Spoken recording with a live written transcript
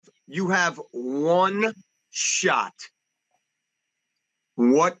You have one shot.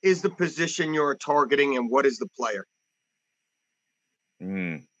 What is the position you're targeting, and what is the player?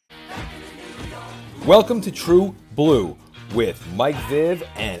 Welcome to True Blue with Mike Viv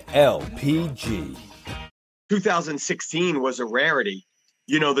and LPG. 2016 was a rarity.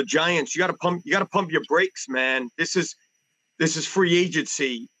 You know, the Giants, you got to pump your brakes, man. This is free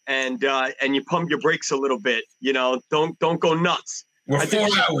agency, and you pump your brakes a little bit. You know, don't go nuts. We're 4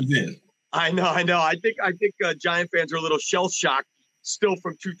 hours in. I know. I think Giant fans are a little shell shocked still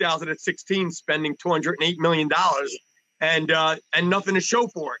from 2016, spending $208 million and nothing to show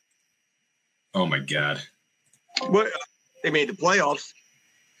for it. Oh my God! What, they made the playoffs.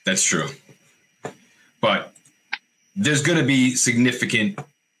 That's true, but there's going to be significant.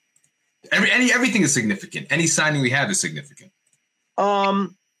 Everything is significant. Any signing we have is significant.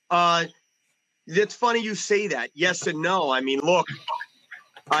 It's funny you say that. Yes and no. I mean, look,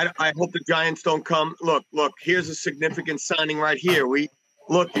 I hope the Giants don't come. Look, here's a significant signing right here.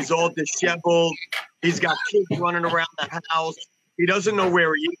 He's all disheveled. He's got kids running around the house. He doesn't know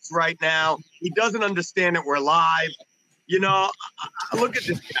where he is right now. He doesn't understand that we're live. You know, look at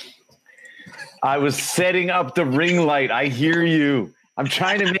this guy. I was setting up the ring light. I hear you. I'm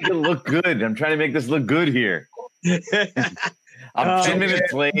trying to make it look good. I'm trying to make this look good here. I'm 10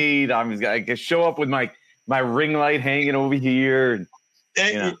 minutes late. I can show up with my ring light hanging over here.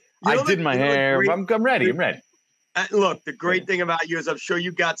 I did my hair. I'm ready. I'm ready. Look, the great thing about you is I'm sure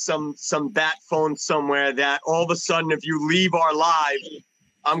you got some bat phone somewhere that all of a sudden, if you leave our live,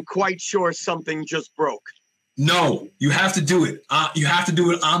 I'm quite sure something just broke. No, you have to do it. You have to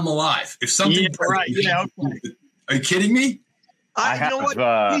do it on the live. If something broke, right. Yeah, okay. Are you kidding me? I have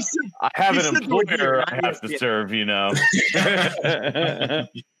an employer I have to serve, you know. Yeah.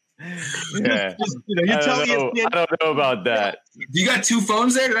 I don't know about that. You got two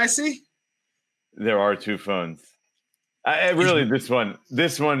phones there? Did I see? There are two phones. This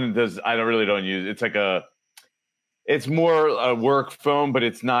one does. I don't use it. It's more a work phone, but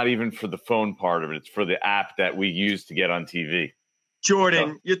it's not even for the phone part of it. It's for the app that we use to get on TV.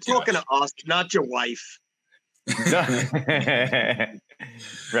 Jordan, you're talking to us, not your wife.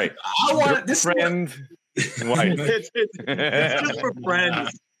 Right. I want this friend. Wife. It's just for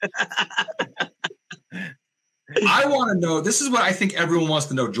friends. I want to know. This is what I think everyone wants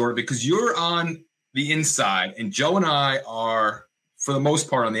to know, Jordan, because you're on the inside, and Joe and I are, for the most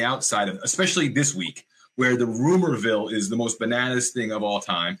part, on the outside of, especially this week, where the rumorville is the most bananas thing of all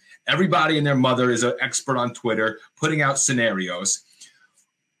time. Everybody and their mother is an expert on Twitter, putting out scenarios.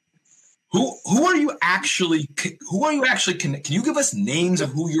 Who are you actually? Can you give us names of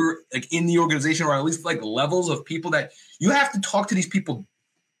who you're like in the organization, or at least like levels of people that you have to talk to these people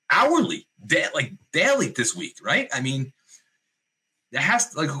hourly, daily this week, right? I mean, there has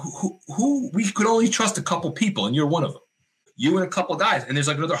to, like who we could only trust a couple people, and you're one of them. You and a couple guys, and there's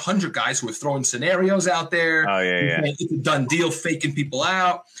like another 100 guys who are throwing scenarios out there. Oh yeah. It's a done deal, faking people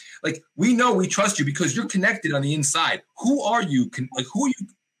out. Like we know we trust you because you're connected on the inside. Who are you? Who are you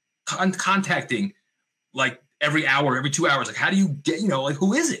contacting? Like every hour, every 2 hours. Like how do you get?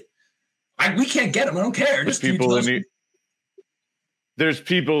 Who is it? We can't get them. I don't care. There's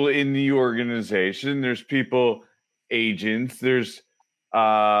people in the organization. There's people, agents. There's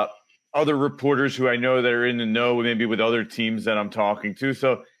other reporters who I know that are in the know, maybe with other teams that I'm talking to.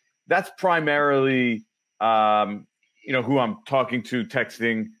 So that's primarily, who I'm talking to,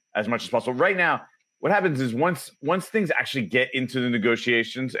 texting as much as possible. Right now, what happens is once things actually get into the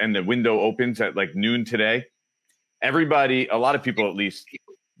negotiations and the window opens at like noon today, a lot of people at least,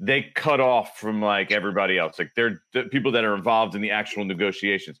 they cut off from like everybody else. Like they're the people that are involved in the actual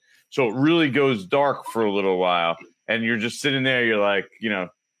negotiations. So it really goes dark for a little while. And you're just sitting there, you're like,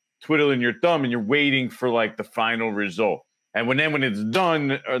 twiddling your thumb and you're waiting for like the final result. And when it's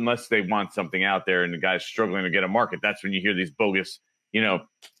done, unless they want something out there and the guy's struggling to get a market, that's when you hear these bogus,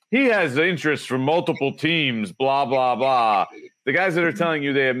 he has interest from multiple teams, blah, blah, blah. The guys that are telling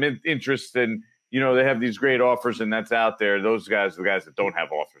you they have interest and, they have these great offers and that's out there. Those guys are the guys that don't have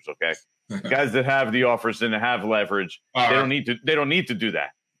offers. Okay. The guys that have the offers and have leverage, they don't need to do that.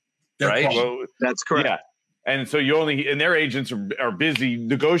 Right. Well, that's correct. Yeah. And so and their agents are busy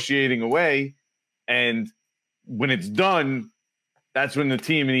negotiating away. And when it's done, that's when the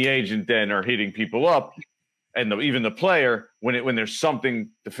team and the agent then are hitting people up and even the player when there's something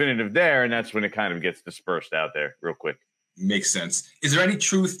definitive there. And that's when it kind of gets dispersed out there real quick. Makes sense. Is there any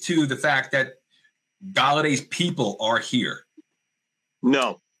truth to the fact that Galladay's people are here?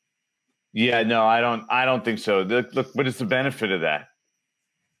 No. Yeah, no, I don't think so. Look, what is the benefit of that?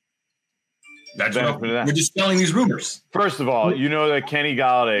 That's what we're just selling these rumors. First of all, you know that Kenny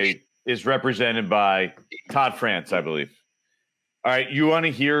Golladay is represented by Todd France, I believe. All right, you want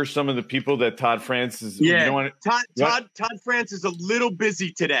to hear some of the people that Todd France is? Yeah, you know Todd France is a little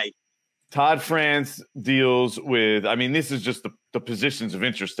busy today. Todd France deals with, I mean, this is just the positions of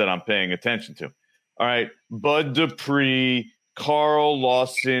interest that I'm paying attention to. All right, Bud Dupree, Carl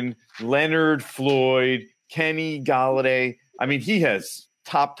Lawson, Leonard Floyd, Kenny Golladay. I mean, he has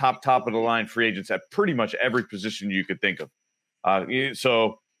top of the line free agents at pretty much every position you could think of.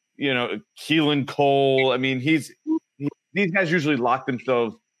 So, you know, Keelan Cole. I mean, these guys usually lock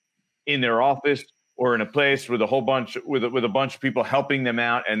themselves in their office or in a place with a whole bunch with a bunch of people helping them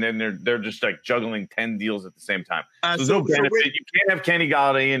out, and then they're just like juggling 10 deals at the same time. There's no benefit. You can't have Kenny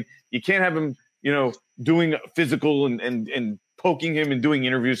Golladay in. You can't have him, you know, doing physical and poking him and doing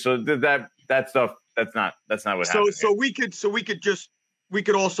interviews. So that stuff that's not what happens. So we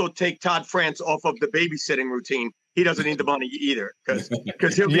could also take Todd France off of the babysitting routine. He doesn't need the money either because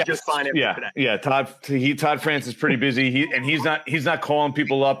he'll be just fine after that. Yeah, Todd France is pretty busy. He's not calling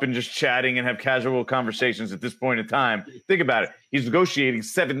people up and just chatting and have casual conversations at this point in time. Think about it. He's negotiating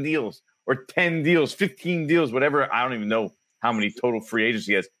 7 deals or 10 deals, 15 deals, whatever. I don't even know how many total free agents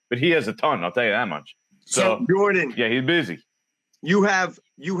he has, but he has a ton. I'll tell you that much. So Jordan, yeah, he's busy. You have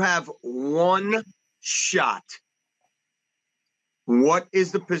one shot. What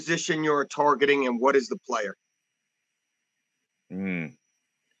is the position you're targeting, and what is the player? Me,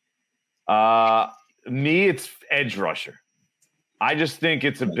 it's edge rusher. I just think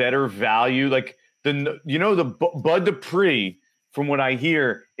it's a better value. Like the Bud Dupree, from what I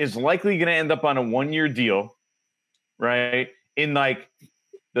hear, is likely going to end up on a 1-year deal, right? In like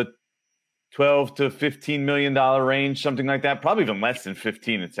the $12 to $15 million range, something like that. Probably even less than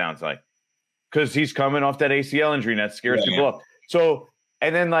 15. It sounds like, because he's coming off that ACL injury and that scares people up. So,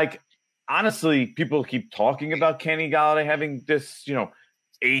 and then like, honestly, people keep talking about Kenny Golladay having this,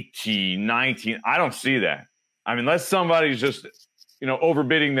 18, 19. I don't see that. I mean, unless somebody's just,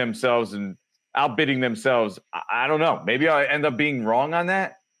 overbidding themselves and outbidding themselves. I don't know. Maybe I end up being wrong on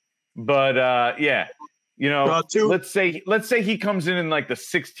that. But let's say he comes in like the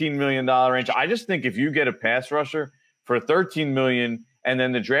 $16 million range. I just think if you get a pass rusher for $13 million and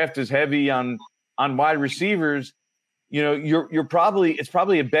then the draft is heavy on wide receivers, it's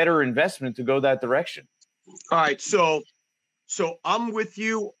probably a better investment to go that direction. All right. So I'm with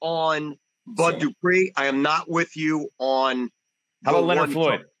you on Bud Dupree. I am not with you on. How about Leonard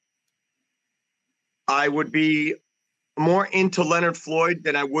Floyd? I would be more into Leonard Floyd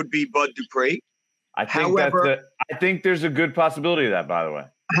than I would be Bud Dupree. I think there's a good possibility of that, by the way.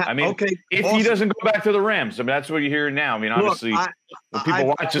 I mean, if he doesn't go back to the Rams, I mean, that's what you hear now. I mean, obviously, when people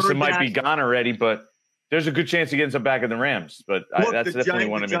watch this, it might be gone already, but there's a good chance he ends up back in the Rams. But that's definitely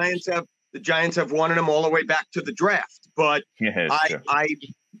one of them. The Giants have wanted him all the way back to the draft. But I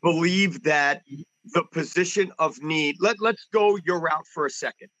believe that the position of need, let's go your route for a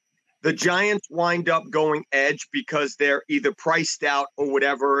second. The Giants wind up going edge because they're either priced out or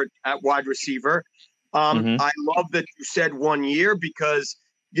whatever at wide receiver. I love that you said 1 year because,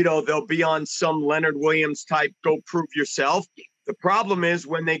 they'll be on some Leonard Williams type, go prove yourself. The problem is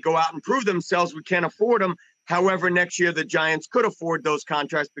when they go out and prove themselves, we can't afford them. However, next year the Giants could afford those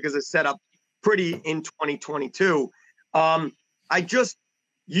contracts because it's set up pretty in 2022.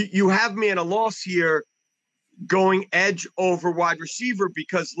 You have me at a loss here going edge over wide receiver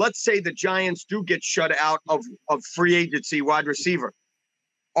because let's say the Giants do get shut out of free agency wide receiver.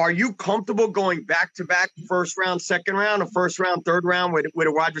 Are you comfortable going back-to-back first round, second round, or first round, third round with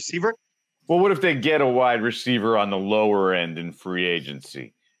a wide receiver? Well, what if they get a wide receiver on the lower end in free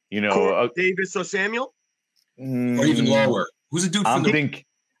agency? Davis or Samuel? Or even lower. Who's a dude from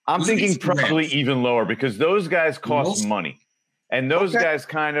I'm thinking probably even lower because those guys cost money. And those guys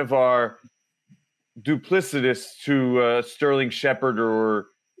kind of are duplicitous to Sterling Shepard or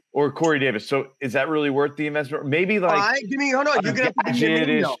Corey Davis. So is that really worth the investment? Maybe like you're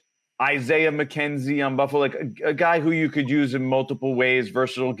gonna Isaiah McKenzie on Buffalo, like a guy who you could use in multiple ways,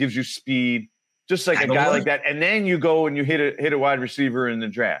 versatile, gives you speed, just like a guy like that. And then you go and you hit a wide receiver in the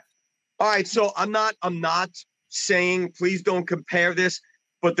draft. All right, so I'm not saying please don't compare this,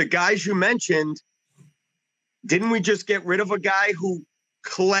 but the guys you mentioned, didn't we just get rid of a guy who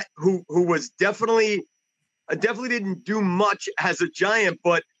was definitely didn't do much as a Giant,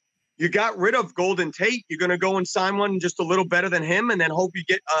 but you got rid of Golden Tate. You're going to go and sign one just a little better than him and then hope you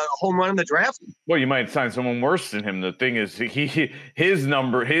get a home run in the draft? Well, you might sign someone worse than him. The thing is,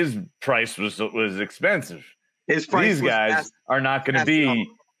 his price was expensive. These guys are not going to be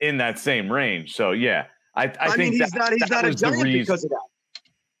in that same range. So, yeah, I think he's not a Giant because of that.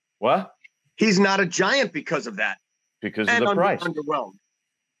 What? he's not a Giant because of that. Because of the price. Underwhelmed.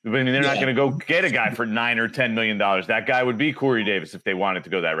 I mean, they're not going to go get a guy for $9 or $10 million. That guy would be Corey Davis if they wanted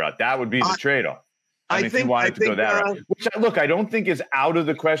to go that route. That would be the trade-off. If you wanted to go that route. Which, look, I don't think is out of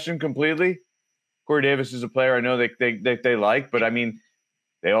the question completely. Corey Davis is a player I know they like, but I mean,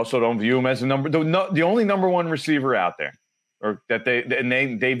 they also don't view him as the only number one receiver out there, or that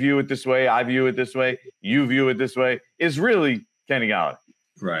they view it this way. I view it this way. You view it this way. Is really Kenny Golladay.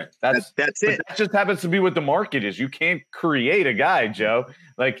 Right. That's it. That just happens to be what the market is. You can't create a guy, Joe.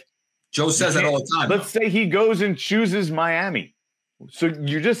 Like Joe says that all the time. Let's say he goes and chooses Miami. So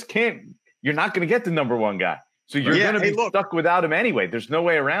you just can't. You're not going to get the number one guy. So you're going to be stuck without him anyway. There's no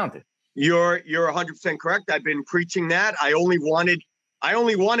way around it. You're 100% correct. I've been preaching that. I only wanted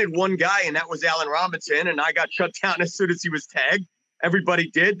one guy, and that was Allen Robinson, and I got shut down as soon as he was tagged. Everybody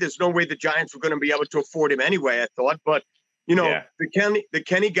did. There's no way the Giants were going to be able to afford him anyway, I thought. But the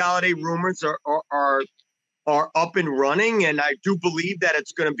Kenny Golladay rumors are up and running, and I do believe that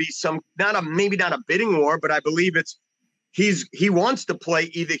it's going to be maybe not a bidding war, but I believe he wants to play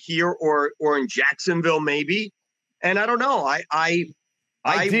either here or in Jacksonville maybe. And I don't know. I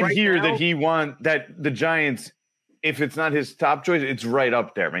did hear that the Giants, if it's not his top choice, it's right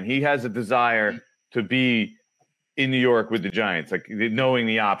up there. I mean, he has a desire to be in New York with the Giants, like knowing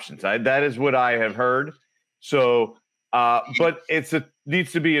the options. That is what I have heard. So, but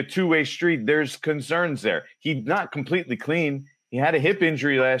needs to be a two-way street. There's concerns there. He's not completely clean. He had a hip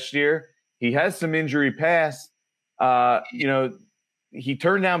injury last year. He has some injury past. He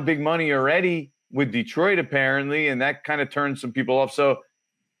turned down big money already with Detroit, apparently, and that kind of turned some people off. So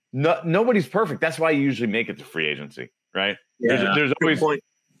nobody's perfect. That's why you usually make it to free agency, right? Yeah, there's always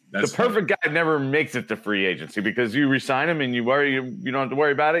the perfect guy never makes it to free agency because you resign him and you don't have to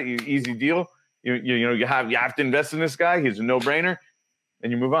worry about it. Easy deal. You have to invest in this guy. He's a no-brainer,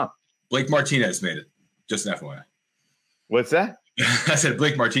 and you move on. Blake Martinez made it. Just an FYI. What's that? I said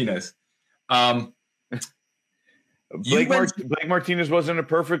Blake Martinez. Blake Martinez wasn't a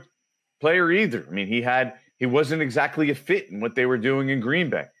perfect player either. I mean, he wasn't exactly a fit in what they were doing in Green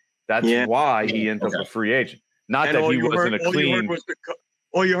Bay. That's why he ended up a free agent. Not that he wasn't a clean.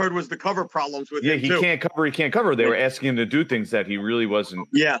 All you heard was the cover problems with him. He can't cover. They were asking him to do things that he really wasn't.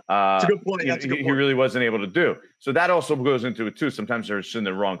 Yeah, that's a good point. He really wasn't able to do. So that also goes into it too. Sometimes they're just in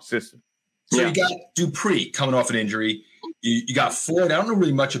the wrong system. So you got Dupree coming off an injury. You got Ford. I don't know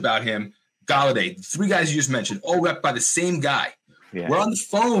really much about him. Golladay, the three guys you just mentioned, all rep by the same guy. Yeah. We're on the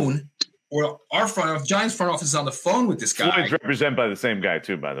phone, or our Giants front office is on the phone with this guy. Floyd's represented by the same guy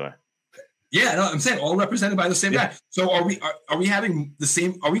too, by the way. Yeah, no, I'm saying all represented by the same guy. So are we having the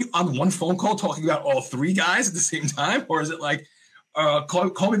same? Are we on one phone call talking about all three guys at the same time, or is it like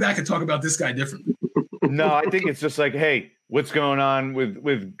call me back and talk about this guy differently? No, I think it's just like, hey, what's going on with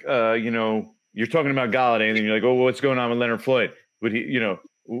you're talking about Golladay, and then you're like, oh, well, what's going on with Leonard Floyd? Would he,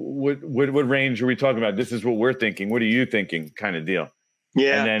 what range are we talking about? This is what we're thinking. What are you thinking? Kind of deal.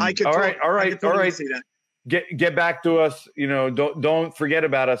 Yeah. And then, all right. See that. Get back to us. Don't forget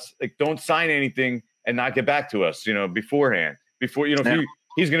about us. Like, don't sign anything and not get back to us. Beforehand. Before if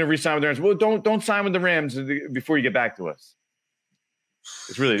he's going to re-sign with the Rams. Well, don't sign with the Rams before you get back to us.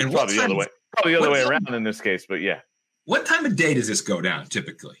 It's probably the other way. Probably the other way around in this case. But yeah. What time of day does this go down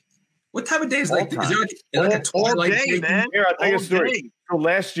typically? What time of day is like? Is there like a twilight day, man? Here, I'll tell you a story. So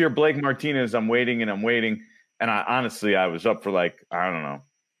last year, Blake Martinez, I'm waiting, and I honestly was up for like, I don't know,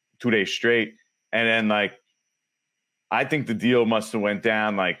 2 days straight, and then I think the deal must have went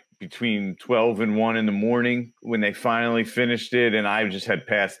down like between 12 and 1 in the morning when they finally finished it, and I just had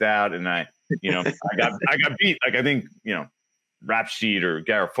passed out, and I got beat. Like, I think Rap Sheet or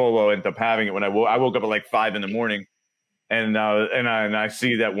Garofolo ended up having it when I woke up at like 5 in the morning. And I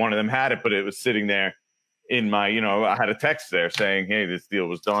see that one of them had it, but it was sitting there in my, I had a text there saying, hey, this deal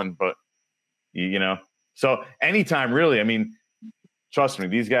was done. But, so anytime really, I mean, trust me,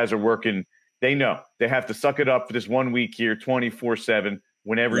 these guys are working. They know they have to suck it up for this 1 week here, 24/7.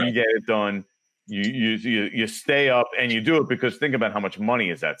 Whenever you get it done, you stay up and you do it because think about how much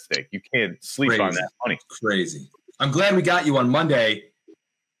money is at stake. You can't sleep on that money. Crazy. I'm glad we got you on Monday.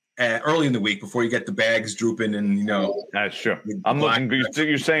 Early in the week before you get the bags drooping and that's true. I'm looking good.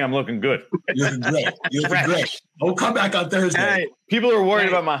 You're saying I'm looking good. You're looking great. You're looking great. We'll come back on Thursday. Hey, people are worried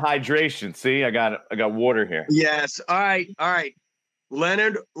about my hydration. See, I got water here. Yes. All right.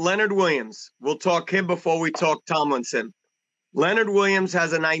 Leonard Williams. We'll talk him before we talk Tomlinson. Leonard Williams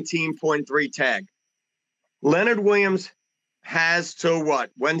has a 19.3 tag. Leonard Williams has to what?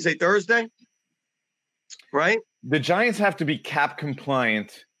 Wednesday, Thursday? Right? The Giants have to be cap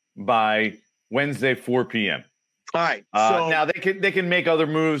compliant by Wednesday, 4 p.m. All right. So now they can make other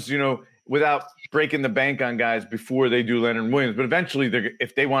moves. without breaking the bank on guys before they do Leonard Williams. But eventually,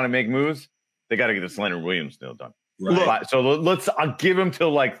 if they want to make moves, they got to get this Leonard Williams deal done. Right. So I'll give him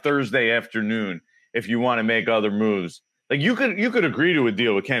till like Thursday afternoon if you want to make other moves. Like you could agree to a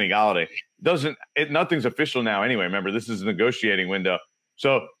deal with Kenny Golladay. Nothing's official now anyway. Remember, this is a negotiating window.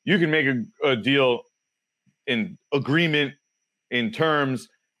 So you can make a deal in agreement in terms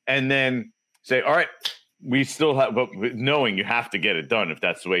and then say, all right, we still have, but knowing you have to get it done if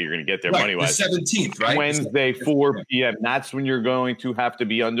that's the way you're going to get there money-wise. The 17th, right? Wednesday, 4 p.m. That's when you're going to have to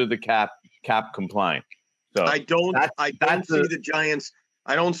be under the cap compliant. So I don't see the Giants.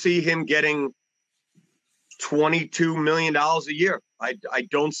 I don't see him getting $22 million a year. I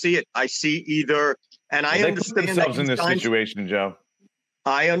don't see it. I see either, and I understand they put themselves in this situation, Joe.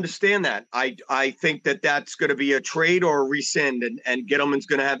 I understand that. I think that's going to be a trade or a rescind, and Gettleman's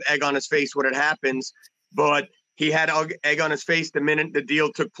going to have egg on his face when it happens. But he had egg on his face the minute the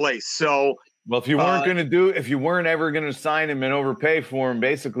deal took place. So, well, if you weren't ever going to sign him and overpay for him,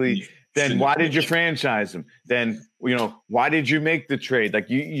 basically, then why did you franchise him? Then, why did you make the trade? Like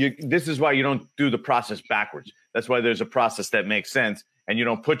this is why you don't do the process backwards. That's why there's a process that makes sense, and you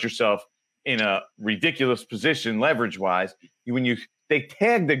don't put yourself in a ridiculous position leverage wise. They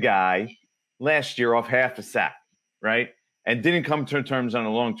tagged the guy last year off half a sack, right? And didn't come to terms on a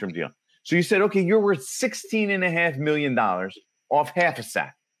long-term deal. So you said, okay, you're worth $16.5 million off half a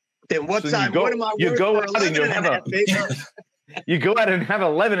sack. Then what am I worth? You go out and you go out and have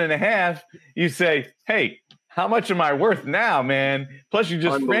 11.5. You say, hey, how much am I worth now, man? Plus you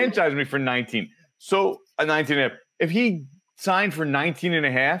just franchised me for 19. So a 19.5. If he signed for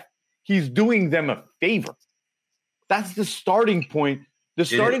 19.5, he's doing them a favor. That's the starting point. The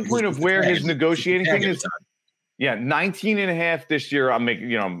starting point of where his negotiating thing is. Yeah, 19.5 this year.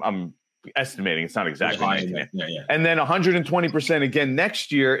 I'm estimating. It's not exactly 19. Yeah. And then 120% again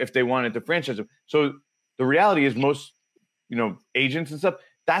next year if they wanted to franchise him. So the reality is most, agents and stuff,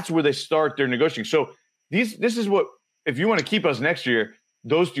 that's where they start their negotiating. So this is what, if you want to keep us next year,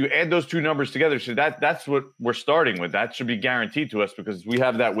 you add those two numbers together. So that's what we're starting with. That should be guaranteed to us because we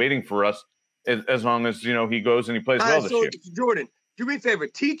have that waiting for us as long as, he goes and he plays well this year. Jordan, do me a favor.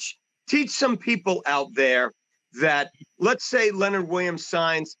 Teach some people out there that, let's say Leonard Williams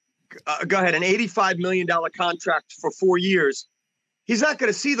signs, go ahead, an $85 million contract for 4 years. He's not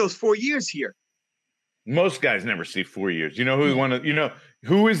going to see those 4 years here. Most guys never see 4 years.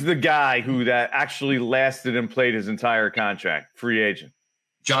 Who is the guy who that actually lasted and played his entire contract? Free agent.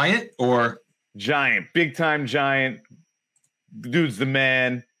 Giant or? Giant. Big time Giant. Dude's the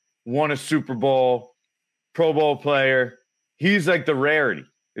man. Won a Super Bowl. Pro Bowl player. He's like the rarity,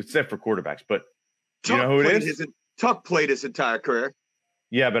 except for quarterbacks. But you know who it is? Tuck played his entire career.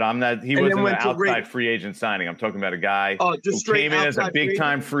 Yeah, but I'm not. He wasn't an outside free agent signing. I'm talking about a guy who came in as a big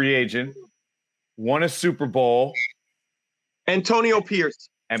time free agent, won a Super Bowl. Antonio Pierce.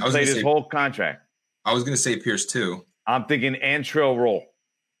 And played his whole contract. I was going to say Pierce too. I'm thinking Antrell Roll.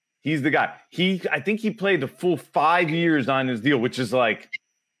 He's the guy. I think he played the full 5 years on his deal, which is like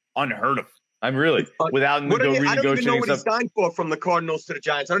unheard of. I'm really without renegotiating. I don't even know what he signed for from the Cardinals to the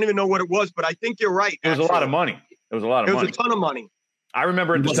Giants. I don't even know what it was, but I think you're right. It was a lot of money. It was a ton of money. I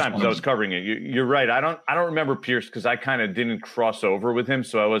remember at the time because I was covering it. You're right. I don't remember Pierce because I kind of didn't cross over with him,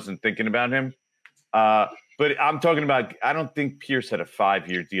 so I wasn't thinking about him. But I'm talking about. I don't think Pierce had a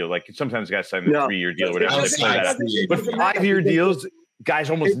 5-year deal. Like sometimes guys sign a 3-year deal, whatever. But 5-year deals, guys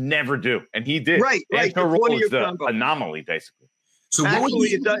almost never do, and he did. Right. Antrell Roll is the anomaly, basically. So actually,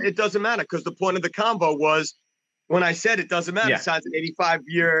 it doesn't matter because the point of the combo was when I said it doesn't matter. He signs an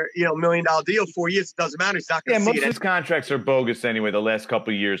 85-year, $1 million deal, 4 years. It doesn't matter. He's not going to see it. Most of his contracts are bogus anyway. The last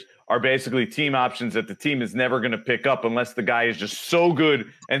couple of years are basically team options that the team is never going to pick up unless the guy is just so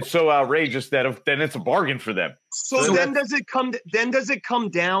good and so outrageous that then it's a bargain for them. So then does it come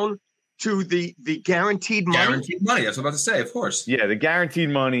down to the guaranteed money? Guaranteed money. That's what I'm about to say. Of course. Yeah, the guaranteed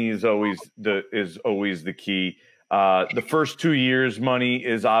money is always the key. The first 2 years money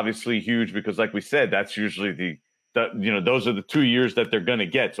is obviously huge because, like we said, that's usually those are the 2 years that they're going to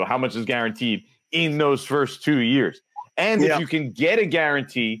get. So how much is guaranteed in those first 2 years? And if you can get a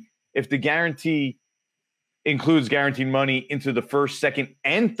guarantee, if the guarantee includes guaranteed money into the first, second,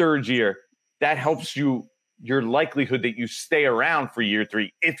 and third year, that helps your likelihood that you stay around for year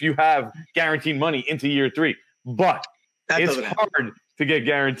 3 if you have guaranteed money into year 3. But it's hard to get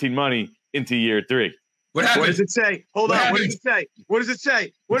guaranteed money into year 3. What does it say? Hold on. What does it say? What does it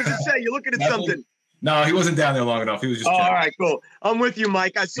say? You're looking at something. No, he wasn't down there long enough. He was just. All right, cool. I'm with you,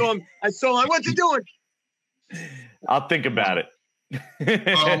 Mike. I saw him. What's he doing? I'll think about it.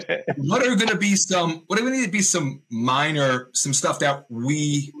 What are going to be some? What are going to need to be some stuff that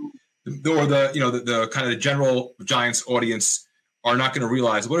we or the kind of the general Giants audience are not going to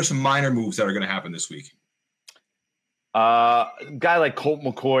realize? What are some minor moves that are going to happen this week? A guy like Colt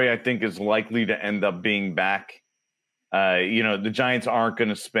McCoy, I think, is likely to end up being back. The Giants aren't going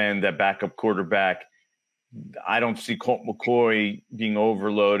to spend that backup quarterback. I don't see Colt McCoy being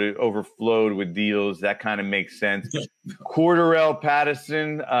overflowed with deals. That kind of makes sense. Cordarrelle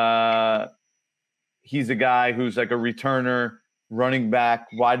Patterson, he's a guy who's like a returner, running back,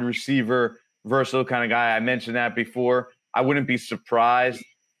 wide receiver, versatile kind of guy. I mentioned that before. I wouldn't be surprised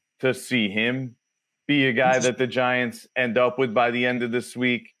to see him be a guy that the Giants end up with by the end of this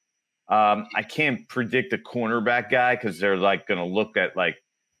week. I can't predict a cornerback guy because they're like going to look at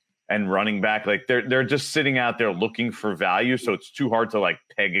and running back, like they're just sitting out there looking for value. So it's too hard to like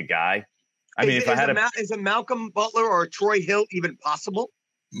peg a guy. I mean, is a Malcolm Butler or a Troy Hill even possible?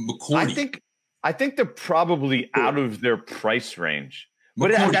 McCourty. I think they're probably out of their price range.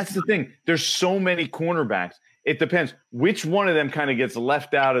 But that's the thing. There's so many cornerbacks. It depends which one of them kind of gets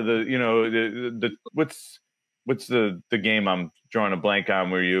left out of the what's the game I'm drawing a blank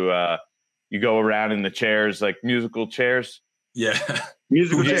on where you go around in the chairs, like musical chairs. Yeah. Did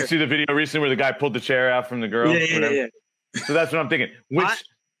you see the video recently where the guy pulled the chair out from the girl? Yeah. So that's what I'm thinking.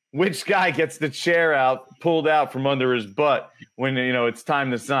 Which guy gets the chair pulled out from under his butt when it's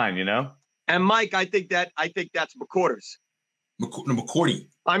time to sign? And Mike, I think that's McCourty's. McCourty.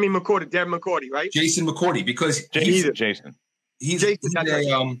 I mean McCourty, Devin McCourty, right? Jason McCourty, because he's a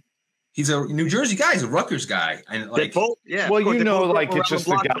New Jersey guy. He's a Rutgers guy, and like both, yeah. Well, it's just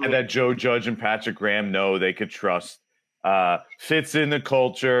the guy that Joe Judge and Patrick Graham know they could trust. Fits in the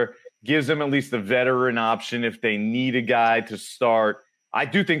culture, gives them at least a veteran option if they need a guy to start. I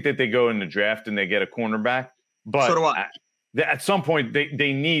do think that they go in the draft and they get a cornerback, but so do I. At some point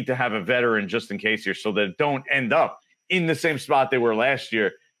they need to have a veteran just in case here, so that don't end up in the same spot they were last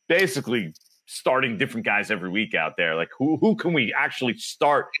year, basically starting different guys every week out there. Like who can we actually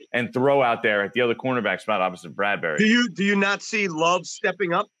start and throw out there at the other cornerback spot opposite Bradbury? Do you not see Love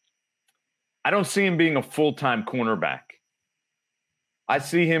stepping up? I don't see him being a full-time cornerback. I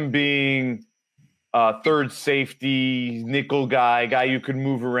see him being a third safety, nickel guy you could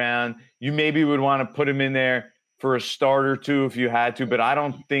move around. You maybe would want to put him in there for a start or two if you had to, but I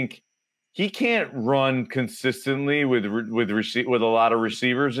don't think he can't run consistently with a lot of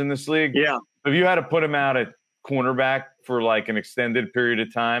receivers in this league. Yeah. If you had to put him out at cornerback for like an extended period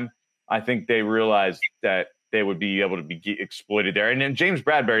of time, I think they realized that they would be able to be exploited there. And then James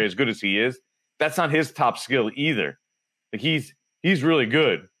Bradbury, as good as he is, that's not his top skill either. Like he's really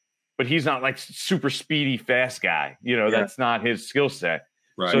good, but he's not like super speedy, fast guy. That's not his skill set.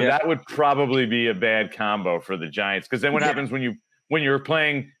 Right. So that would probably be a bad combo for the Giants. Because then what happens when you're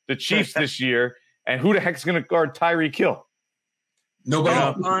playing the Chiefs this year, and who the heck's going to guard Tyreek Hill?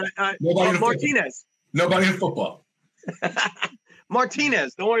 Nobody. Martinez. Nobody in football.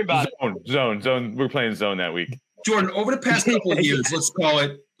 Martinez. Don't worry about it. Zone. We're playing zone that week. Jordan, over the past couple of years, let's call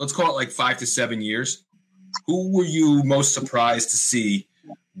it like 5 to 7 years. Who were you most surprised to see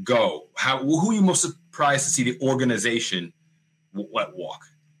go? Who were you most surprised to see the organization let walk?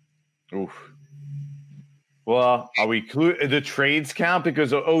 Oof. Well, are we the trades count?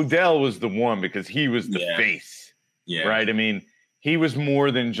 Because Odell was the one, because he was the face. Yeah. Right? I mean, he was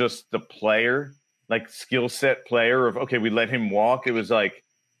more than just the player, like skill set player of, okay, we let him walk. It was like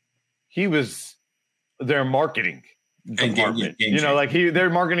he was their marketing department. Their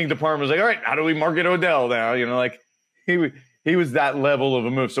marketing department was like, all right, how do we market Odell now? Like he was that level of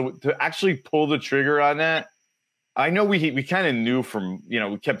a move. So to actually pull the trigger on that, I know we kind of knew from,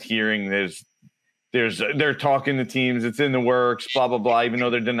 we kept hearing they're talking to teams, it's in the works, blah, blah, blah, even though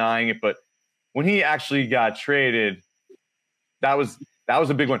they're denying it. But when he actually got traded, that was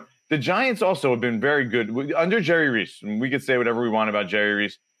a big one. The Giants also have been very good under Jerry Reese. And we could say whatever we want about Jerry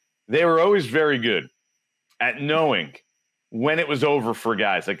Reese. They were always very good at knowing when it was over for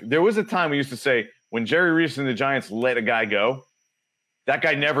guys. Like there was a time we used to say when Jerry Reese and the Giants let a guy go, that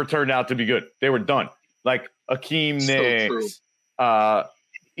guy never turned out to be good. They were done. Like Akeem Nicks,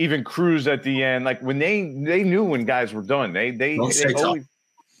 even Cruz at the end. Like when they knew when guys were done. They always,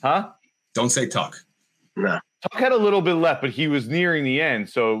 Don't say Tuck. Nah. Tuck had a little bit left, but he was nearing the end,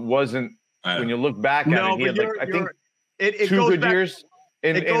 so it wasn't. When you look back at it, he had I think it 2 good years.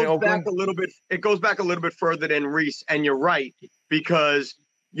 It goes back a little bit. It goes back a little bit further than Reese, and you're right, because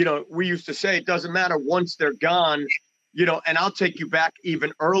we used to say it doesn't matter once they're gone. And I'll take you back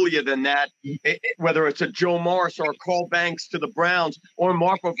even earlier than that, whether it's a Joe Morris or a Carl Banks to the Browns or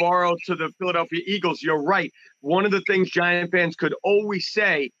Mark Bavaro to the Philadelphia Eagles. You're right. One of the things Giant fans could always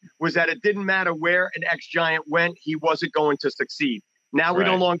say was that it didn't matter where an ex-Giant went, he wasn't going to succeed. Now we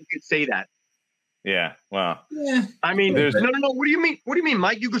no Right. longer could say that. Yeah. Well, Yeah. I mean, There's- no. What do you mean? What do you mean,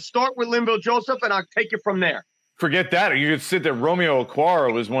 Mike? You could start with Linville Joseph, and I'll take it from there. forget that. You could sit there. Romeo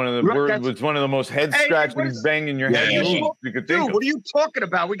Aquara was one of the Right, was one of the most head Hey, scratching, what is- banging your Yeah, head yeah. moves you could think Dude, of. what are you talking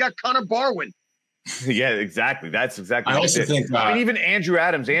about? We got Connor Barwin. Yeah, exactly. That's exactly. I what also it did. think I mean, even Andrew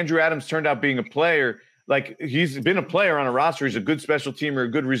Adams. Andrew Adams turned out being a player. Like he's been a player on a roster. He's a good special teamer, a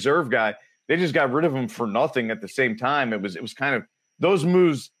good reserve guy. They just got rid of him for nothing. At the same time, it was kind of those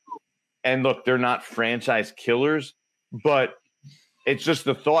moves. And look, they're not franchise killers, but it's just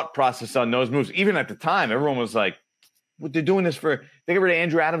the thought process on those moves. Even at the time, everyone was like, "What they're doing this for?" They got rid of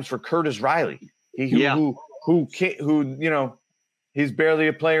Andrew Adams for Curtis Riley. Who you know, he's barely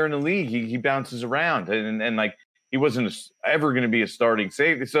a player in the league. He bounces around and like he wasn't ever going to be a starting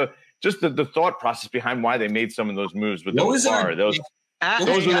safety. So just the thought process behind why they made some of those moves with those are those are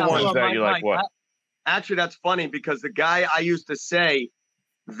the ones that you're like, what? Actually, that's funny because the guy I used to say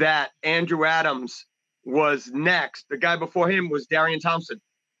that Andrew Adams was next, the guy before him was Darian Thompson.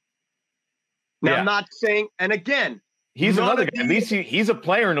 Now, Yeah. I'm not saying, and again, He's none another of guy. At these- least he's a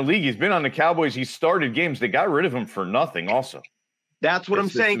player in the league. He's been on the Cowboys. He started games. They got rid of him for nothing also. That's what I'm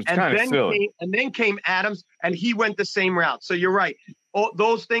It's saying. kinda silly. And then came Adams, and he went the same route. So you're right.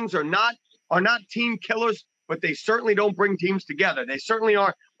 Those things are not team killers, but they certainly don't bring teams together. They certainly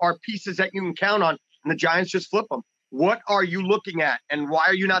are pieces that you can count on, and the Giants just flip them. What are you looking at, and why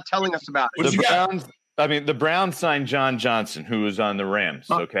are you not telling us about it? What you got? The Browns signed John Johnson, who was on the Rams.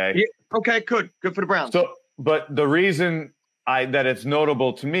 Okay. Yeah, okay, good for the Browns. So, but the reason that it's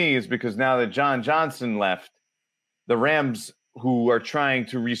notable to me is because now that John Johnson left, the Rams, who are trying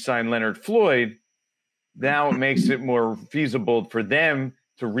to re-sign Leonard Floyd, now it makes it more feasible for them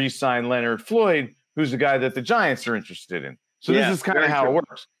to re-sign Leonard Floyd, who's the guy that the Giants are interested in. So Yeah, this is kind of very how true. it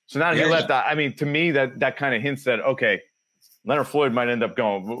works. So now he left. I mean, to me, that kind of hints that okay, Leonard Floyd might end up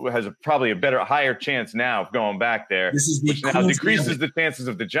probably a higher chance now of going back there, This is the which now cool decreases feeling. the chances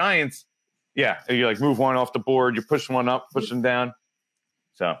of the Giants. Yeah, you like move one off the board, you push one up, push them down.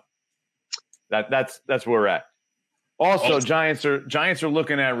 So that's where we're at. Also, Giants are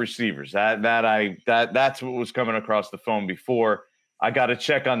looking at receivers. That's what was coming across the phone before. I got to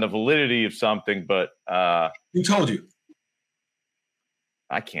check on the validity of something, but Who told you?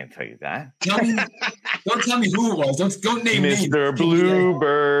 I can't tell you that. Don't tell me who it was. Don't name names. Mr.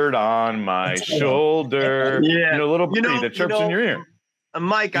 Bluebird on my shoulder. Yeah. You know, a little birdie You know- that chirps you know, in your ear.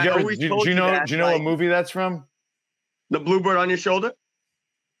 Mike, I always told do you know that, do you know like, what movie that's from? the Bluebird on your shoulder?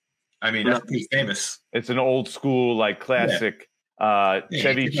 I mean, that's pretty famous. It's an old school, like classic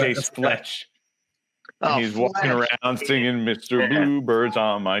Chevy Chase that's Fletch. Oh, And he's walking Flash. around singing Mr. Yeah. Bluebird's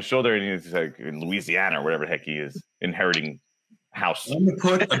on my shoulder. And he's like in Louisiana or whatever the heck he is, inheriting a house. I'm gonna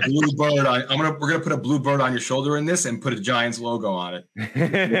put a blue bird on. We're gonna put a blue bird on your shoulder in this, and put a Giants logo on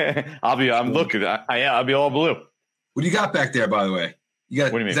it. I'm looking. I'll be all blue. What do you got back there, by the way? You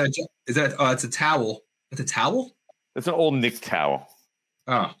got. What do you mean? Is that? It's a towel. It's a towel. That's an old Nick towel.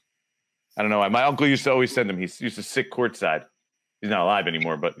 Oh, I don't know why. My uncle used to always send him. He used to sit courtside. He's not alive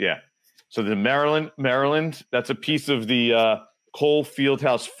anymore, but yeah. So the Maryland, that's a piece of the Cole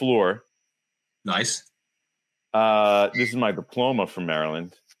Fieldhouse floor. nice. This is my diploma from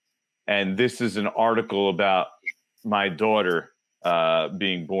Maryland. And this is an article about my daughter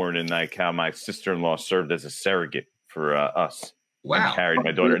being born and like how my sister-in-law served as a surrogate for us. Wow. And carried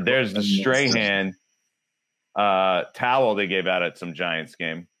my daughter. There's the Strahan towel they gave out at some Giants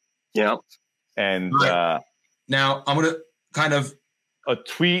game. Yeah. And Now I'm gonna kind of. a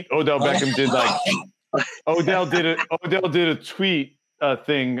tweet Odell Beckham did like Odell did a tweet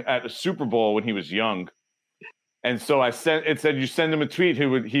thing at the Super Bowl when he was young. And so it said you send him a tweet,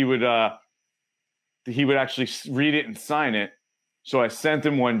 he would actually read it and sign it. So I sent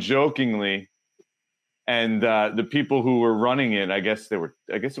him one jokingly, and the people who were running it, I guess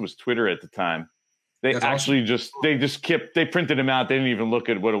it was Twitter at the time. They That's actually they printed him out. They didn't even look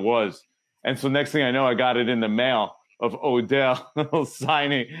at what it was. And so next thing I know, I got it in the mail of Odell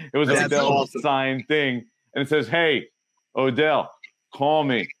signing. It was That's Odell awesome. signed thing, and it says, "Hey, Odell, call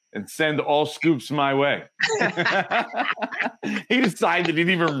me and send all scoops my way." He decided he didn't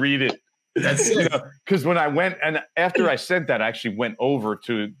even read it. That's it. Because when I went and after I sent that, I actually went over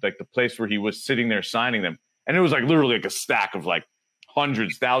to like the place where he was sitting there signing them, and it was like literally like a stack of like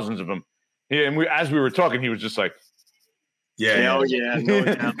hundreds, thousands of them. Yeah, and as we were talking, he was just like, Yeah. Hell yeah. No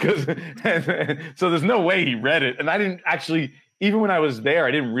doubt. so there's no way he read it. And I didn't actually, even when I was there,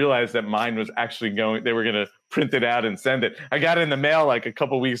 I didn't realize that mine was actually they were going to print it out and send it. I got it in the mail like a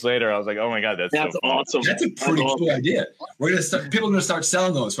couple weeks later. I was like, oh my God, that's so fun. awesome. That's a pretty cool idea. People are gonna start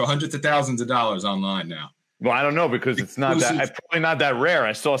selling those for hundreds of thousands of dollars online now. Well, I don't know because it's not that. It's probably not that rare.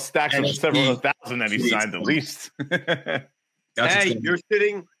 I saw stacks of several thousand that he signed at least. Hey,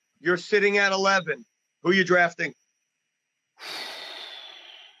 you're sitting at 11. Who are you drafting?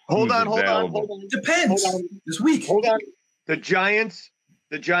 Hold on. Depends. Hold on. This week. Hold on. The Giants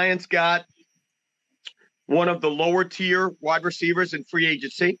got one of the lower tier wide receivers in free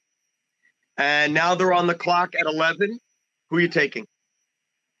agency. And now they're on the clock at 11. Who are you taking?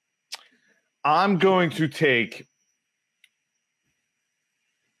 I'm going to take.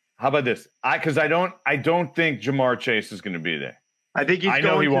 How about this? Because I don't think Jamar Chase is going to be there. I think I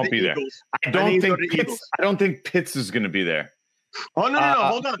know he won't be Eagles. there. I don't think Pitts is going to be there. Oh no!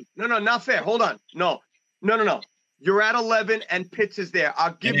 Hold on. No, not fair. Hold on. No. You're at 11, and Pitts is there.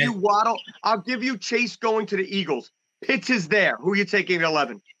 I'll give you Waddle. I'll give you Chase going to the Eagles. Pitts is there. Who are you taking at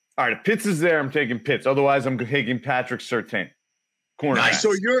 11? All right, if Pitts is there, I'm taking Pitts. Otherwise, I'm taking Patrick Surtain. Cornerback. Nice.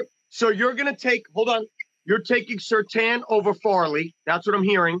 So you're going to take. Hold on. You're taking Surtain over Farley. That's what I'm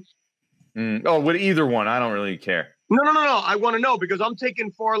hearing. With either one, I don't really care. No. I want to know because I'm taking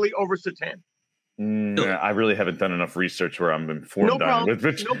Farley over Surtain. I really haven't done enough research where I'm informed no problem.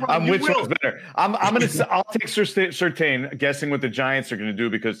 Which one's better. I'll take Surtain, guessing what the Giants are going to do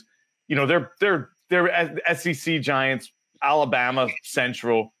because they're SEC Giants, Alabama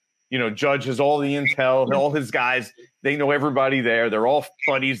Central. Judge has all the intel, all his guys. They know everybody there. They're all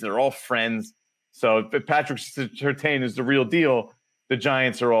buddies. They're all friends. So if Patrick Surtain is the real deal, the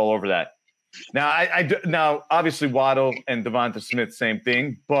Giants are all over that. Now, obviously Waddle and Devonta Smith, same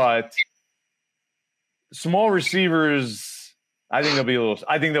thing, but small receivers, I think they'll be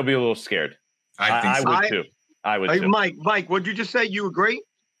a little scared. I would too. Mike, what'd you just say? You agree?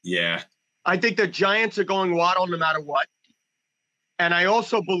 Yeah. I think the Giants are going Waddle no matter what. And I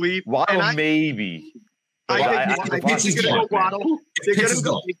also believe Waddle maybe. I think they're going to go Waddle.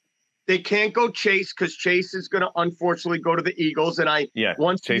 They can't go Chase because Chase is going to unfortunately go to the Eagles. And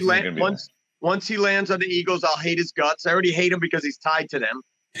once he lands on the Eagles, I'll hate his guts. I already hate him because he's tied to them.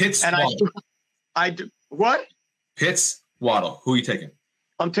 Pitts. And I do what? Pitts, Waddle. Who are you taking?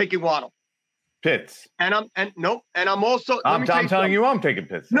 I'm taking Waddle. Pitts. And I'm also. I'm telling you, I'm taking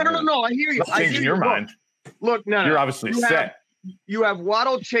Pitts. No. I hear you. Changing your mind. Look, no. You're obviously set. You have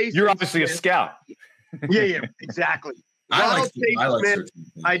Waddle, Chase. You're obviously Smith. A scout. Yeah, exactly. I like Smith.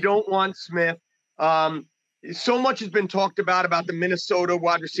 I don't want Smith. So much has been talked about the Minnesota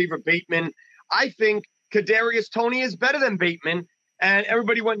wide receiver Bateman. I think Kadarius Toney is better than Bateman, and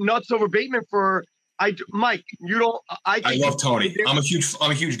everybody went nuts over Bateman for. Mike, you don't. I love Toney. I'm a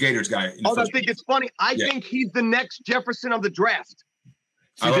huge Gators guy. I think it's funny. I think he's the next Jefferson of the draft.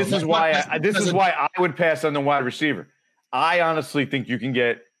 See, this is why I would pass on the wide receiver. I honestly think you can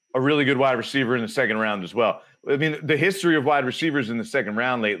get a really good wide receiver in the second round as well. I mean, the history of wide receivers in the second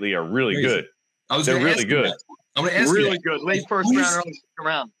round lately are really good. They're really good. I'm going to ask really good. Late first round, early second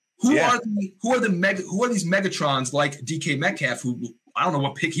round. Who are these Megatrons like DK Metcalf? Who I don't know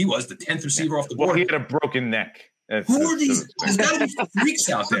what pick he was, the 10th receiver off the board. Well, he had a broken neck. Who are these? There's got to be freaks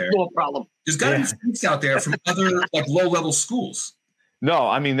out there. Problem. There's got to be freaks out there from other low-level schools. No,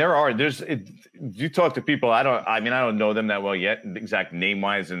 I mean you talk to people. I don't know them that well yet, exact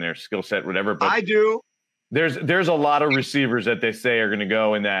name-wise and their skill set, whatever. But I do. There's a lot of receivers that they say are going to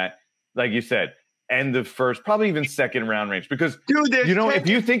go in that, like you said, end of first, probably even second round range. Because if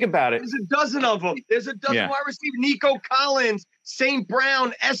you think about it, there's a dozen of them. There's a dozen wide receivers: Nico Collins, St.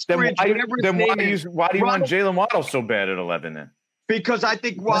 Brown, Eskridge. Why do you want Jalen Waddle so bad at 11 then? Because I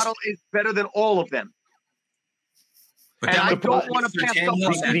think Waddle is better than all of them. But I don't want to pass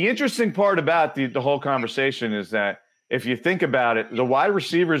up. The interesting part about the whole conversation is that if you think about it, the wide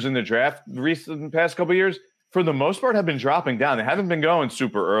receivers in the draft the past couple of years, for the most part, have been dropping down. They haven't been going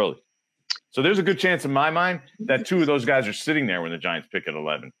super early. So there's a good chance in my mind that two of those guys are sitting there when the Giants pick at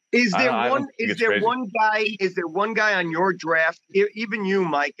 11. Is there one guy on your draft, even you,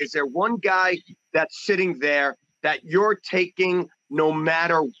 Mike, is there one guy that's sitting there that you're taking no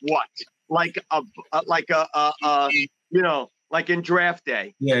matter what? Like in draft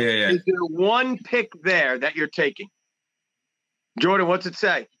day. Yeah. Is there one pick there that you're taking? Jordan, what's it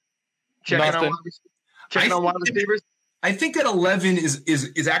say? Checking on wide receivers? I think that 11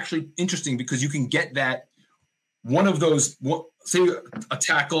 is actually interesting because you can get that one of those, say a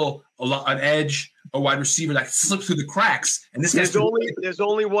tackle, an edge, a wide receiver that slips through the cracks. And there's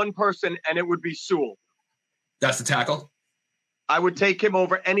only one person, and it would be Sewell. That's the tackle? I would take him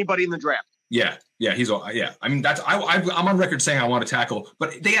over anybody in the draft. Yeah, he's all. Yeah, I mean I'm on record saying I want a tackle,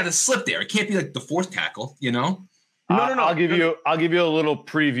 but they had to slip there. It can't be like the fourth tackle, No. I'll give you a little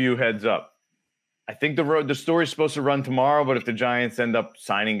preview heads up. I think the story's supposed to run tomorrow, but if the Giants end up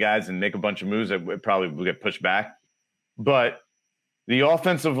signing guys and make a bunch of moves, it probably will get pushed back. But the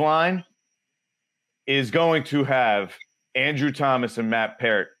offensive line is going to have Andrew Thomas and Matt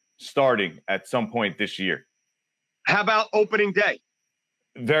Parrott starting at some point this year. How about opening day?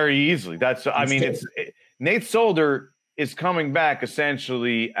 Very easily. Nate Solder is coming back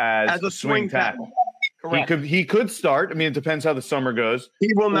essentially as a swing tackle. Correct. He could start. I mean, it depends how the summer goes.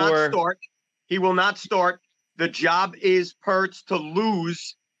 He will not start. He will not start. The job is Pertz to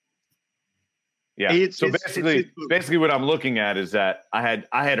lose. Yeah. Basically what I'm looking at is that I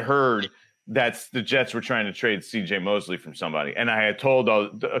had heard that the Jets were trying to trade CJ Mosley from somebody, and I had told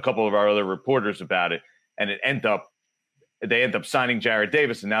a couple of our other reporters about it, and they end up signing Jarrett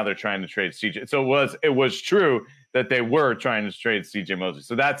Davis, and now they're trying to trade CJ. So it was true that they were trying to trade CJ Mosley.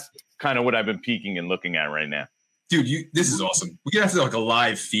 So that's kind of what I've been peeking and looking at right now. Dude, this is awesome. We're gonna have to do like a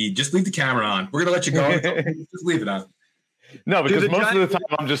live feed. Just leave the camera on. We're gonna let you go. Just leave it on. No, because most of the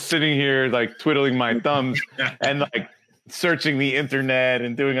time I'm just sitting here like twiddling my thumbs and like searching the internet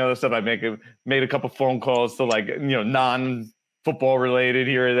and doing other stuff. I made a couple phone calls to like non-football related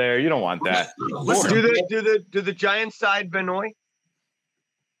here or there. You don't want that. Do the Giants side Benoit?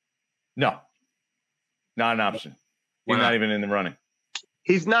 No, not an option. He's not even in the running.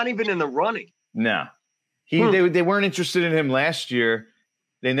 He's not even in the running. No, they weren't interested in him last year.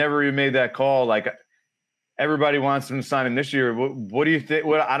 They never even made that call. Like everybody wants him to sign him this year. What do you think?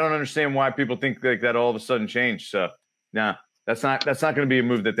 I don't understand why people think like that all of a sudden changed. So no, that's not going to be a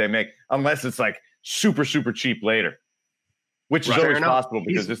move that they make unless it's like super, super cheap later, which is always possible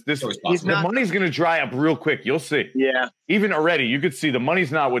because the money's going to dry up real quick. You'll see. Yeah. Even already, you could see the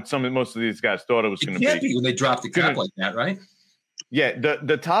money's not what most of these guys thought it was going to be. Can't be when they drop the cap like that, right? Yeah,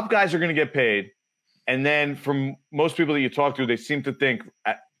 the top guys are going to get paid, and then from most people that you talk to, they seem to think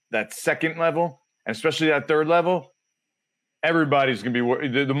at that second level, and especially that third level, everybody's going to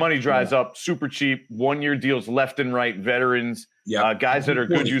be the money dries up super cheap, 1-year deals left and right, veterans, guys that are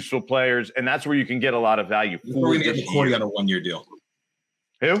good, useful players, and that's where you can get a lot of value. We're going to get McCourty on a 1-year deal.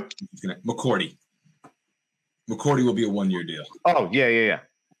 Who? McCourty. McCourty will be a 1-year deal. Oh, yeah.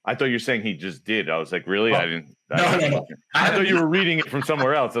 I thought you were saying he just did. I was like, really? I didn't. No. I thought you were reading it from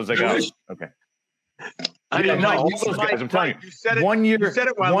somewhere else. I was like, oh, okay. I didn't know. All those guys, I'm telling you. You said it, 1 year. You said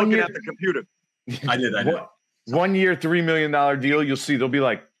it while looking at the computer. I did. 1 year, $3 million deal. You'll see there'll be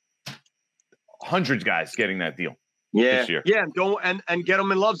like hundreds of guys getting that deal this year. Yeah, and get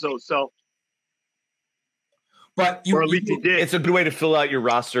them in love zone. So, but or at least he did. It's a good way to fill out your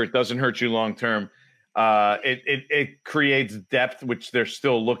roster. It doesn't hurt you long term. It creates depth, which they're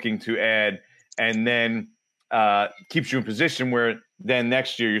still looking to add, and then keeps you in position where then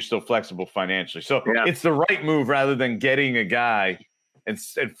next year you're still flexible financially. So it's the right move rather than getting a guy and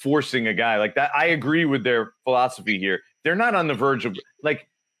forcing a guy like that. I agree with their philosophy here. They're not on the verge of like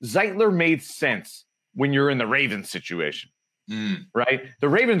Zeitler made sense when you're in the Ravens situation, right? The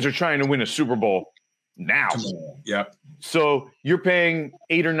Ravens are trying to win a Super Bowl now. Yep. So you're paying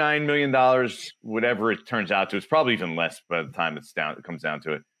 $8 or $9 million, whatever it turns out to. It's probably even less by the time it comes down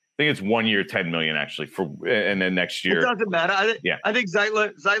to it. I think it's 1 year, $10 million actually and then next year. It doesn't matter. I think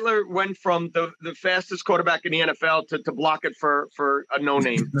Zeitler went from the fastest quarterback in the NFL to block it for a no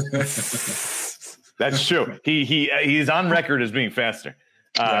name. That's true. He's on record as being faster.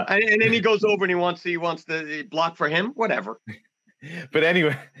 And then he goes over and he wants the block for him. Whatever. But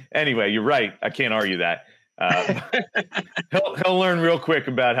anyway, you're right. I can't argue that. He'll learn real quick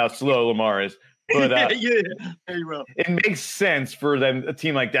about how slow Lamar is. But he will. It makes sense for them, a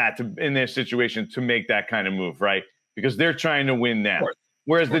team like that, in their situation, to make that kind of move, right? Because they're trying to win now.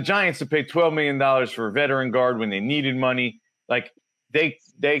 Whereas the Giants have paid $12 million for a veteran guard when they needed money, like they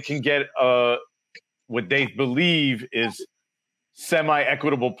can get what they believe is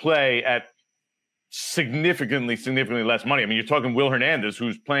semi-equitable play at significantly less money. I mean, you're talking Will Hernandez,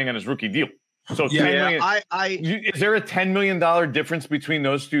 who's playing on his rookie deal. So $10 million, is there a $10 million difference between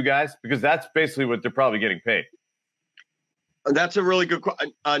those two guys? Because that's basically what they're probably getting paid. That's a really good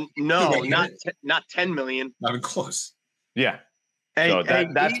question. No, not $10 million. Not even close. Yeah. So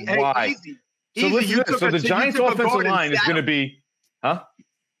that's why. Easy. So the Giants' offensive line is going to be, huh?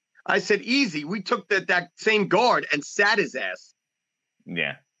 I said easy. We took that same guard and sat his ass.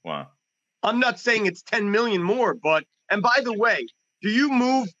 Yeah. Wow. I'm not saying it's $10 million more, and by the way, do you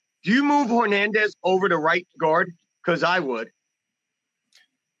move Hernandez over to right guard? Because I would.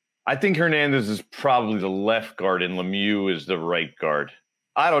 I think Hernandez is probably the left guard and Lemieux is the right guard.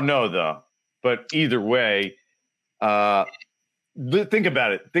 I don't know though, but either way, think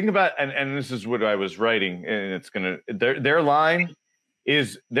about it. And this is what I was writing, and it's their line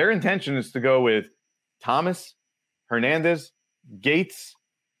is their intention is to go with Thomas, Hernandez, Gates,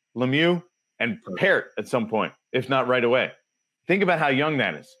 Lemieux, and Parrott at some point, if not right away. Think about how young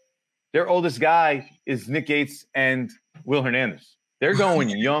that is. Their oldest guy is Nick Gates and Will Hernandez. They're going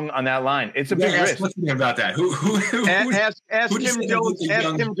young on that line. It's a big risk. What's about that? Ask Kim Jones.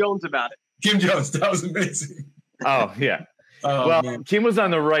 Ask Kim Jones about it. Kim Jones, that was amazing. Oh yeah. Man. Kim was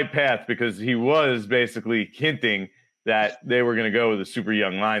on the right path because he was basically hinting that they were going to go with a super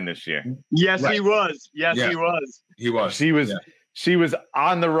young line this year. Yes, right. He was. Yes, yeah. He was. He was. She was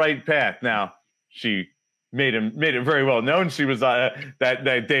on the right path. Now she made it very well known she was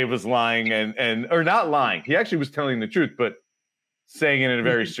that Dave was lying or not lying. He actually was telling the truth, but saying it in a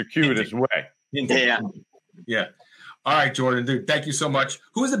very circuitous way. Yeah. All right, Jordan, dude, thank you so much.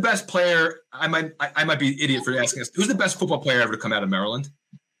 Who is the best player? I might be an idiot for asking this. Who's the best football player ever to come out of Maryland?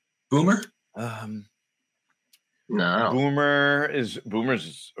 Boomer? No.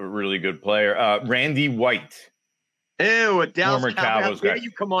 Boomer's a really good player. Randy White. Ew, a Dallas former Cowboy. How dare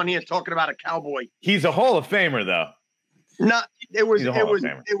you come on here talking about a Cowboy? He's a Hall of Famer, though. It was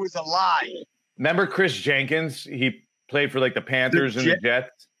a lie. Remember Chris Jenkins? He played for like the Panthers and the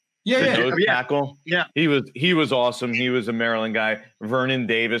Jets. Nose tackle. Yeah. He was awesome. He was a Maryland guy. Vernon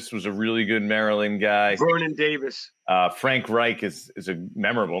Davis was a really good Maryland guy. Vernon Davis. Frank Reich is a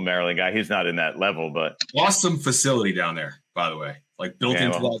memorable Maryland guy. He's not in that level, but awesome facility down there, by the way. Like built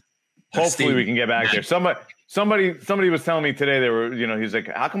into that. Hopefully we can get back there. Somebody was telling me today they were, he's like,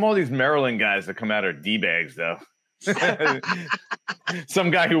 how come all these Maryland guys that come out are D-bags though?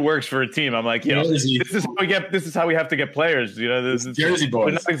 Some guy who works for a team. I'm like, this is how we have to get players. This is Jersey boys.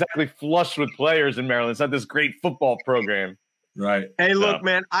 We're not exactly flush with players in Maryland. It's not this great football program. Right. Hey, look,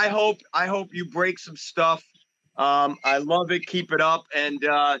 man, I hope you break some stuff. I love it. Keep it up. And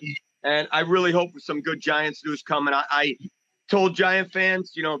I really hope some good Giants news coming. I told Giant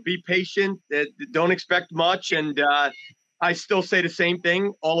fans, be patient. Don't expect much. And I still say the same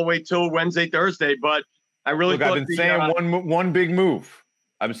thing all the way till Wednesday, Thursday. But I really I've been saying one big move.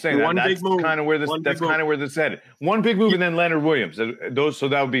 I'm saying that's kind of where this headed. One big move and then Leonard Williams.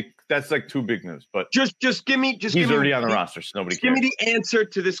 That's like two big moves. But just give me he's already on the roster, so nobody cares. Give me the answer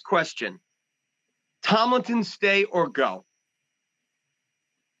to this question. Tomlinson stay or go?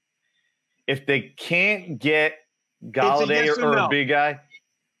 If they can't get Galladay or a big guy,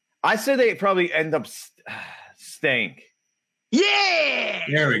 I say they probably end up staying. Yeah.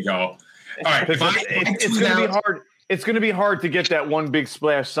 There we go. All right, it's going to be hard. It's going to be hard to get that one big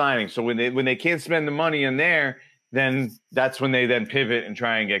splash signing. So when they can't spend the money in there, then that's when they then pivot and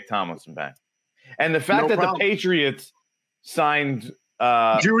try and get Tomlinson back. And the fact that the Patriots signed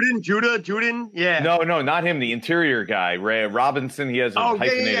Juden, yeah. No, not him. The interior guy, Ray Robinson. He has a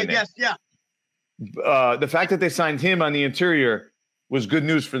hyphenated name. Yes. The fact that they signed him on the interior was good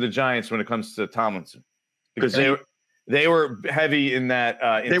news for the Giants when it comes to Tomlinson, because they were heavy in that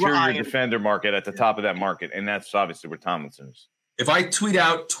interior defender market at the top of that market, and that's obviously where Tomlinson is. If I tweet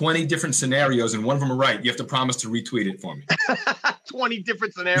out 20 different scenarios and one of them are right, you have to promise to retweet it for me. 20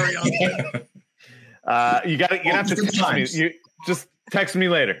 different scenarios. You have to text me. You just text me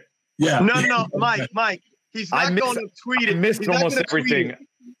later. Yeah. No, Mike. He's not going to tweet it. I missed almost everything.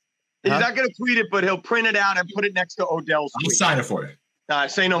 He's not going to tweet it, but he'll print it out and put it next to Odell's tweet. I'll sign it for you.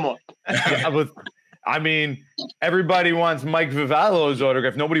 Say no more. I mean, everybody wants Mike Vivalo's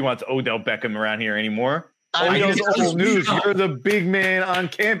autograph. Nobody wants Odell Beckham around here anymore. Odell's old news. You're the big man on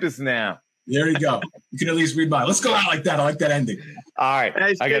campus now. There you go. You can at least read mine. Let's go out like that. I like that ending. All right.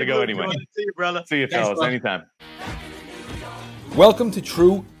 I got to go anyway. Brother. See you, brother. See you, fellas. Thanks, anytime. Welcome to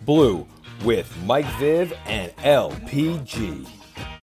True Blue with Mike Viv and LPG.